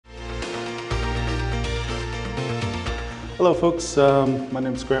Hello folks, my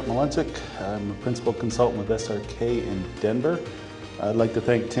name is Malensek. I'm a principal consultant with SRK in Denver. I'd like to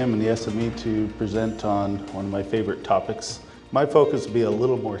thank Tim and the SME to present on one of my favorite topics. My focus will be a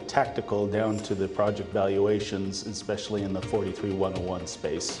little more tactical down to the project valuations, especially in the 43-101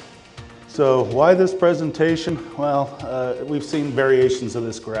 space. So why this presentation? Well, we've seen variations of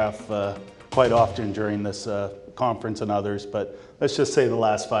this graph quite often during this conference and others, but let's just say the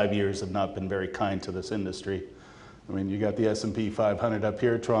last 5 years have not been very kind to this industry. I mean, you got the S&P 500 up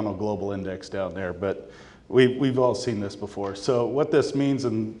here, Toronto Global Index down there, but we've all seen this before. So what this means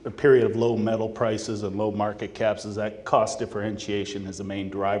in a period of low metal prices and low market caps is that cost differentiation is the main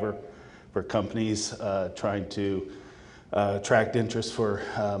driver for companies trying to attract interest for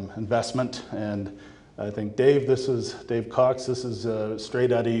investment. And I think Dave Cox, this is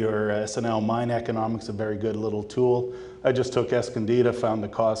straight out of your SNL Mine Economics, a very good little tool. I just took Escondida, found the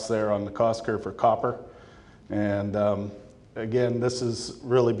costs there on the cost curve for copper. And again, this is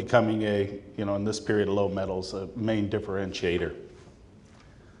really becoming in this period of low metals, a main differentiator.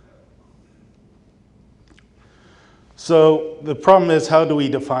 So the problem is, how do we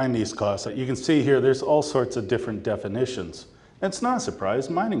define these costs? You can see here, there's all sorts of different definitions. And it's not a surprise,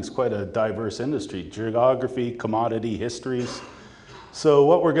 mining's quite a diverse industry, geography, commodity, histories. So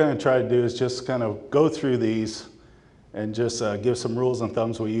what we're going to try to do is just kind of go through these and just give some rules and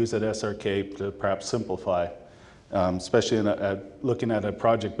thumbs we use at SRK to perhaps simplify, especially looking at a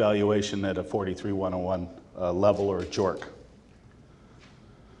project valuation at a 43-101 level or a JORC.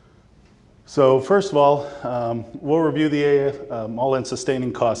 So first of all, we'll review the all-in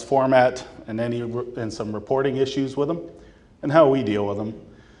sustaining cost format and some reporting issues with them and how we deal with them.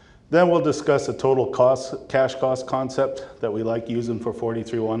 Then we'll discuss the total cash cost concept that we like using for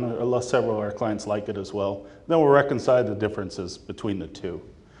 43-101. Several of our clients like it as well. Then we'll reconcile the differences between the two.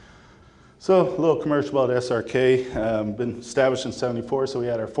 So a little commercial about SRK. Been established in '74, so we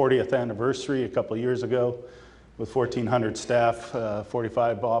had our 40th anniversary a couple of years ago with 1,400 staff,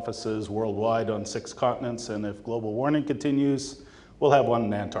 45 offices worldwide on 6 continents, and if global warming continues, we'll have one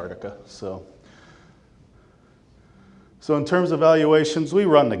in Antarctica. So in terms of valuations, we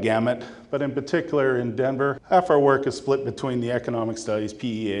run the gamut, but in particular in Denver, half our work is split between the economic studies,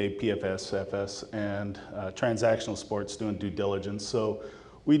 PEA, PFS, FS, and transactional sports doing due diligence. So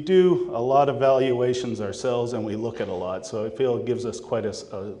we do a lot of valuations ourselves and we look at a lot. So I feel it gives us quite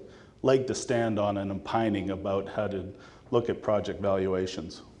a leg to stand on and opining about how to look at project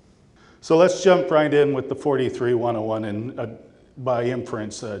valuations. So let's jump right in with the 43-101 and by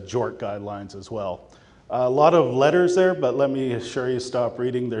inference, JORC guidelines as well. A lot of letters there, but let me assure you, stop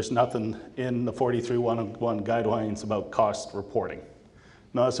reading. There's nothing in the 43-101 guidelines about cost reporting.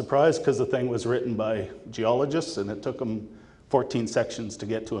 Not a surprise, because the thing was written by geologists and it took them 14 sections to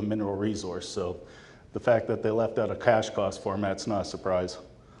get to a mineral resource. So the fact that they left out a cash cost format's not a surprise.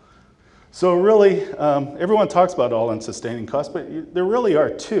 So really, everyone talks about all-in sustaining costs, but there really are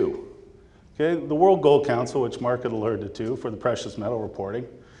two. Okay? The World Gold Council, which Mark had alerted to for the precious metal reporting.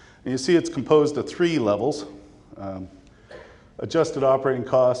 And you see it's composed of 3 levels, adjusted operating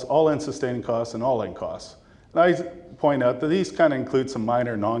costs, all-in sustaining costs, and all-in costs. And I point out that these kind of include some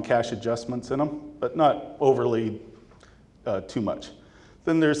minor non-cash adjustments in them, but not overly too much.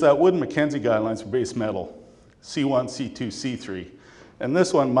 Then there's that Wood Mackenzie guidelines for base metal, C1, C2, C3. And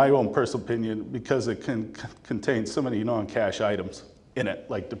this one, my own personal opinion, because it can contain so many non-cash items in it,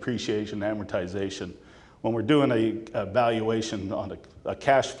 like depreciation, amortization. When we're doing a valuation on a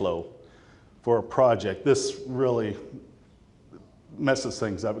cash flow for a project, this really messes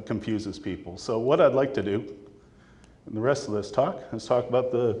things up, it confuses people. So what I'd like to do in the rest of this talk is talk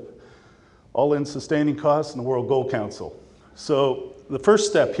about the all-in sustaining costs and the World Gold Council. So the first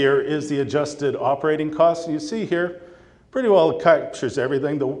step here is the adjusted operating costs. And you see here, pretty well it captures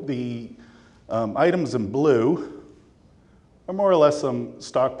everything. The items in blue are more or less some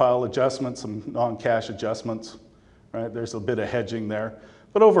stockpile adjustments, some non-cash adjustments, right? There's a bit of hedging there.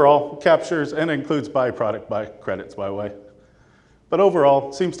 But overall, it captures, and includes byproduct credits, by the way. But overall,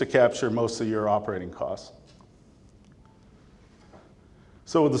 it seems to capture most of your operating costs.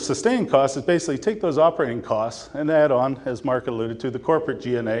 So with the sustaining costs, is basically take those operating costs and add on, as Mark alluded to, the corporate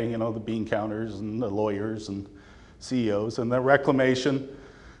G&A, the bean counters and the lawyers and CEOs, and the reclamation,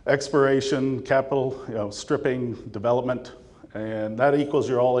 exploration, capital, stripping, development, and that equals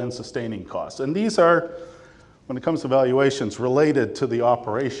your all-in sustaining costs. And these are, when it comes to valuations, related to the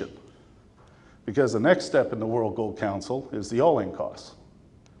operation. Because the next step in the World Gold Council is the all-in costs.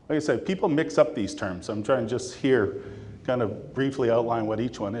 Like I said, people mix up these terms. I'm trying just here kind of briefly outline what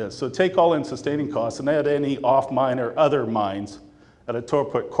each one is. So take all-in sustaining costs and add any off-mine or other mines at a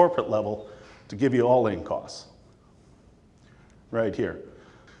corporate level to give you all-in costs. right here.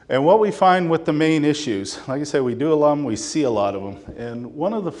 And what we find with the main issues, like I said, we do a lot of them, we see a lot of them. And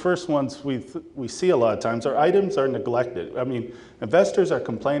one of the first ones we see a lot of times are items are neglected. I mean, investors are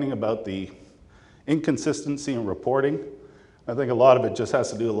complaining about the inconsistency in reporting. I think a lot of it just has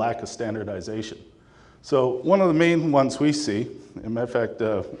to do with lack of standardization. So one of the main ones we see, as a matter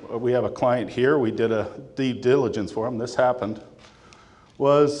of fact, we have a client here, we did a due diligence for him, this happened,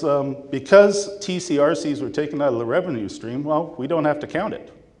 was because TCRCs were taken out of the revenue stream, well, we don't have to count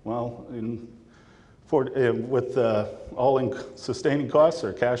it. Well, with all-in sustaining costs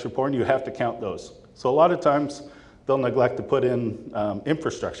or cash reporting, you have to count those. So a lot of times they'll neglect to put in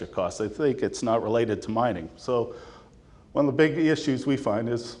infrastructure costs. They think it's not related to mining. So one of the big issues we find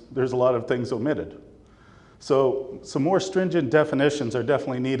is there's a lot of things omitted. So some more stringent definitions are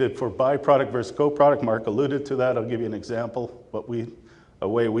definitely needed for byproduct versus coproduct. Mark alluded to that. I'll give you an example, a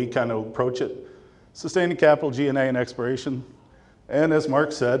way we kind of approach it. Sustaining capital, G&A, and exploration. And as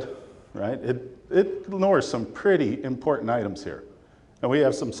Mark said, right, it ignores some pretty important items here. And we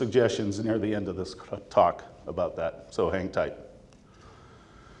have some suggestions near the end of this talk about that, so hang tight.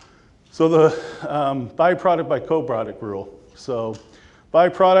 So the byproduct by coproduct rule. So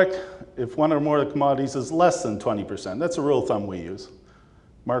byproduct, if one or more of the commodities is less than 20%, that's a rule of thumb we use.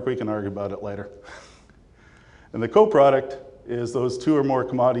 Mark, we can argue about it later. And the coproduct is those two or more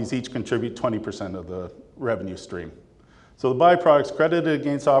commodities each contribute 20% of the revenue stream. So the byproduct's credited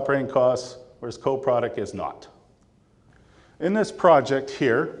against operating costs, whereas coproduct is not. In this project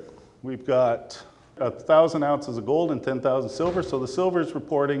here, we've got 1,000 ounces of gold and 10,000 silver. So the silver is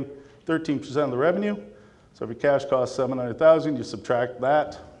reporting 13% of the revenue. So if your cash costs 700,000, you subtract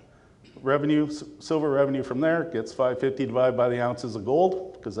that revenue, silver revenue from there, gets 550 divided by the ounces of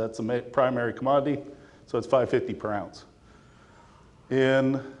gold, because that's the primary commodity. So it's 550 per ounce.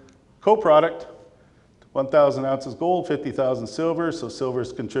 In coproduct, 1,000 ounces gold, 50,000 silver, so silver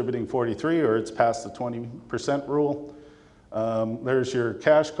is contributing 43, or it's past the 20% rule. There's your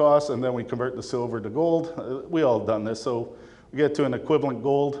cash costs, and then we convert the silver to gold. We all have done this, so we get to an equivalent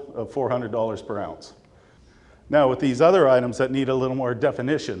gold of $400 per ounce. Now with these other items that need a little more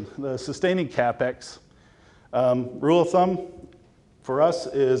definition, the sustaining Capex, rule of thumb for us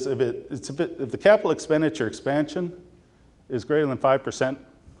is if the capital expenditure expansion is greater than 5%,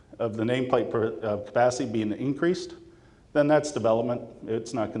 of the nameplate capacity being increased, then that's development.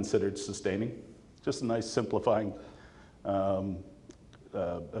 It's not considered sustaining. Just a nice simplifying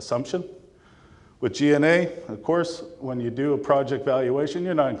assumption. With G&A, of course, when you do a project valuation,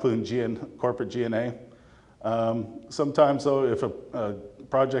 you're not including corporate G&A. Sometimes though, if a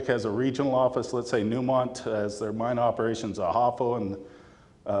project has a regional office, let's say Newmont has their mine operations at Ahafo,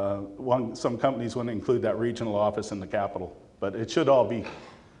 and some companies wouldn't include that regional office in the capital, but it should all be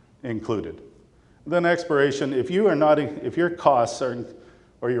included. Then exploration, if your costs are,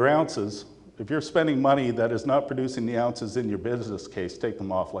 or your ounces, if you're spending money that is not producing the ounces in your business case, take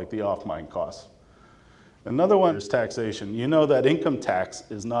them off, like the off-mine costs. Another one is taxation. You know that income tax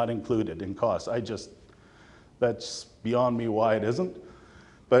is not included in costs. That's beyond me why it isn't.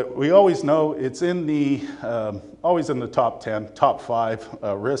 But we always know it's in the, always in the top 10, top 5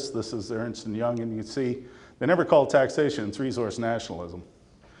 risks. This is Ernst & Young, and you can see they never call it taxation, it's resource nationalism.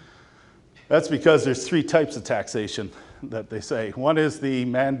 That's because there's 3 types of taxation that they say. One is the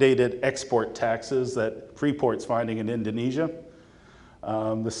mandated export taxes that Freeport's finding in Indonesia.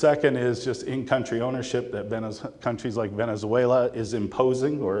 The second is just in-country ownership that countries like Venezuela is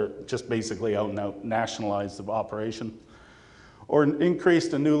imposing, or just basically out and out nationalized the operation, or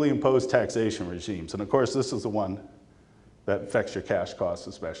increased and newly imposed taxation regimes. And of course, this is the one that affects your cash costs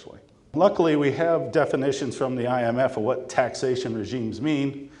especially. Luckily, we have definitions from the IMF of what taxation regimes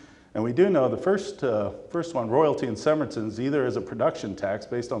mean. And we do know the first one, royalty and severances, either as a production tax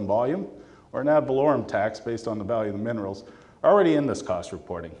based on volume or an ad valorem tax based on the value of the minerals, are already in this cost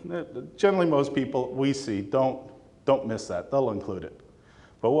reporting. Generally, most people we see don't miss that. They'll include it.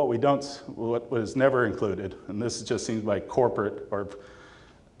 But what is never included, and this just seems like corporate or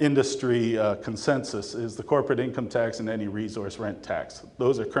industry consensus, is the corporate income tax and any resource rent tax.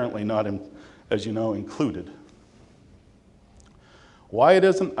 Those are currently not, as you know, included. Why it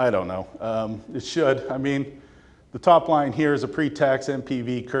isn't, I don't know. It should. I mean, the top line here is a pre-tax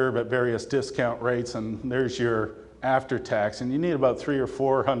NPV curve at various discount rates, and there's your after-tax, and you need about 300 or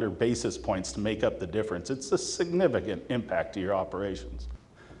 400 basis points to make up the difference. It's a significant impact to your operations.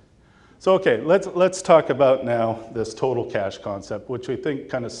 So okay, let's talk about now this total cash concept, which we think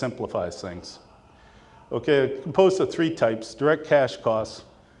kind of simplifies things. Okay, composed of 3 types: direct cash costs,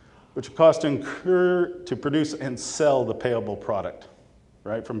 which are costs to incur to produce and sell the payable product,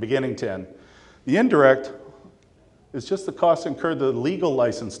 right, from beginning to end. The indirect is just the cost incurred the legal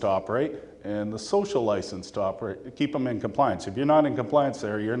license to operate and the social license to operate, keep them in compliance. If you're not in compliance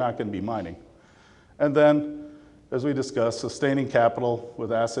there, you're not going to be mining. And then, as we discussed, sustaining capital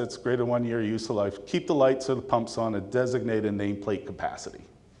with assets greater than 1 year useful life. Keep the lights or the pumps on a designated nameplate capacity.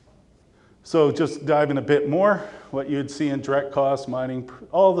 So just diving a bit more, what you'd see in direct costs, mining,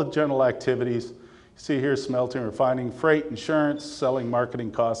 all the general activities. You see here smelting, refining, freight, insurance, selling,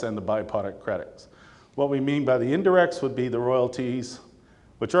 marketing costs, and the byproduct credits. What we mean by the indirects would be the royalties,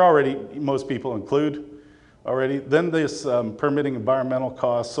 which are already, most people include already. Then this permitting environmental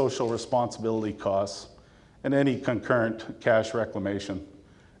costs, social responsibility costs, and any concurrent cash reclamation.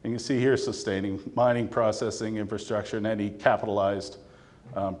 And you see here sustaining, mining, processing, infrastructure, and any capitalized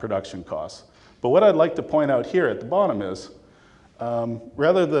production costs. But what I'd like to point out here at the bottom is,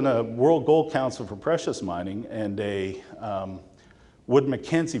 rather than a World Gold Council for precious mining and a Wood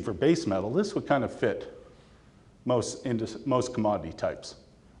Mackenzie for base metal, this would kind of fit most commodity types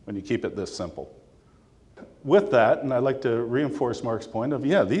when you keep it this simple. With that, and I'd like to reinforce Mark's point of,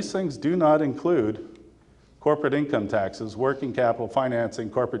 yeah, these things do not include corporate income taxes, working capital, financing,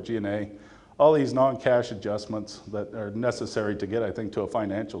 corporate G&A, all these non-cash adjustments that are necessary to get, I think, to a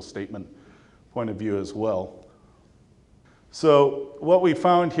financial statement point of view as well. So what we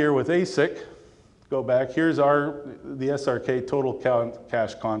found here with AISC, go back, here's the SRK total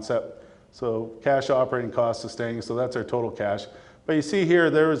cash concept. So cash operating cost sustaining, so that's our total cash. But you see here,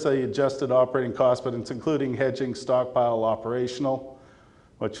 there is a adjusted operating cost, but it's including hedging, stockpile, operational,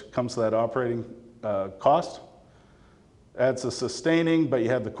 which comes to that operating cost. Adds the sustaining, but you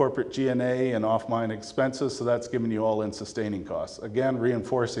have the corporate G&A and off-mine expenses, so that's giving you all in sustaining costs. Again,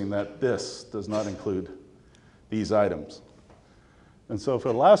 reinforcing that this does not include these items. And so for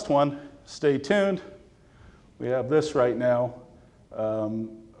the last one, stay tuned. We have this right now.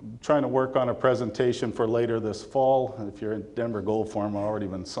 I'm trying to work on a presentation for later this fall. If you're in Denver Gold Forum, I've already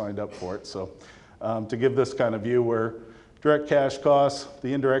been signed up for it. So to give this kind of view where direct cash costs, the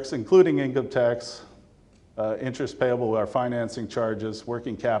indirects, including income tax, interest payable, our financing charges,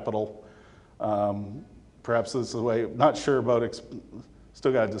 working capital. Perhaps this is the way, not sure about,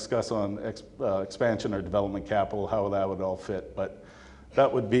 still got to discuss on expansion or development capital, how that would all fit, but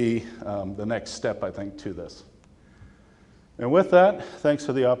that would be the next step, I think, to this. And with that, thanks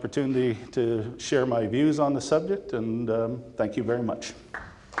for the opportunity to share my views on the subject, and thank you very much.